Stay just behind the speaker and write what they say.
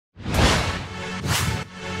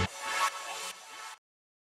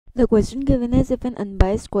The question given is, if an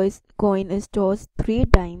unbiased coin is tossed 3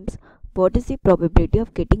 times, what is the probability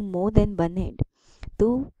of getting more than one head? तो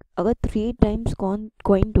अगर 3 times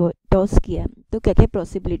coin toss किया है तो क्या क्या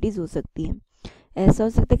possibilities हो सकती हैं? ऐसा हो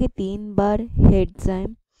सकता है कि 3 बार हेड्स आए,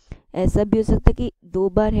 ऐसा भी हो सकता है कि 2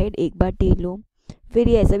 बार हेड 1 बार टेल हो, फिर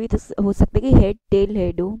ये ऐसा भी हो सकता है कि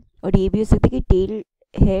हेड हो, और ये भी हो सकता है कि टेल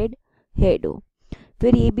हेड हेड हो,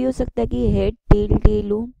 फिर ये भी हो सकता है कि हेड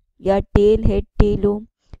टेल हो, या टेल हो,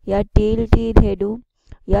 या टेल हेड हो,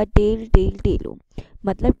 या टेल हो।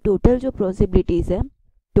 मतलब टोटल जो पॉसिबिलिटीज है,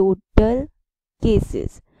 टोटल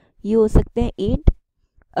केसेस, ये हो सकते हैं 8।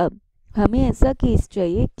 अब हमें ऐसा केस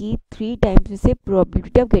चाहिए कि 3 टाइम्स में से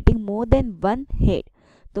probability of getting more than one head.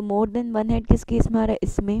 तो मोर देन वन हेड किस केस में आ रहा है?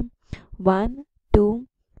 इसमें 1, 2,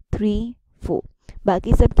 3, 4।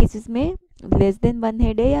 बाकी सब केसेस में लेस देन वन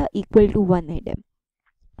हेड है या इक्वल टू वन हेड है।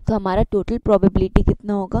 तो हमारा टोटल प्रोबेबिलिटी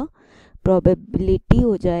कितना होगा? प्रोबेबिलिटी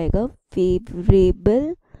हो जाएगा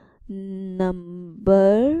favourable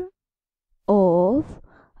number of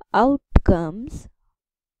outcomes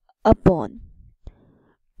upon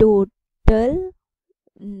total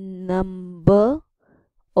number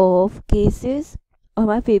of cases.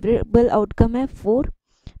 हमारा फेवरेबल आउटकम है 4,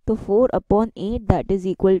 तो 4/8 दैट इज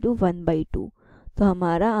इक्वल टू 1/2। तो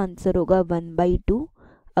हमारा आंसर होगा 1/2।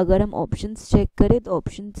 अगर हम ऑप्शंस चेक करें तो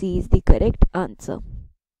option C is the correct answer.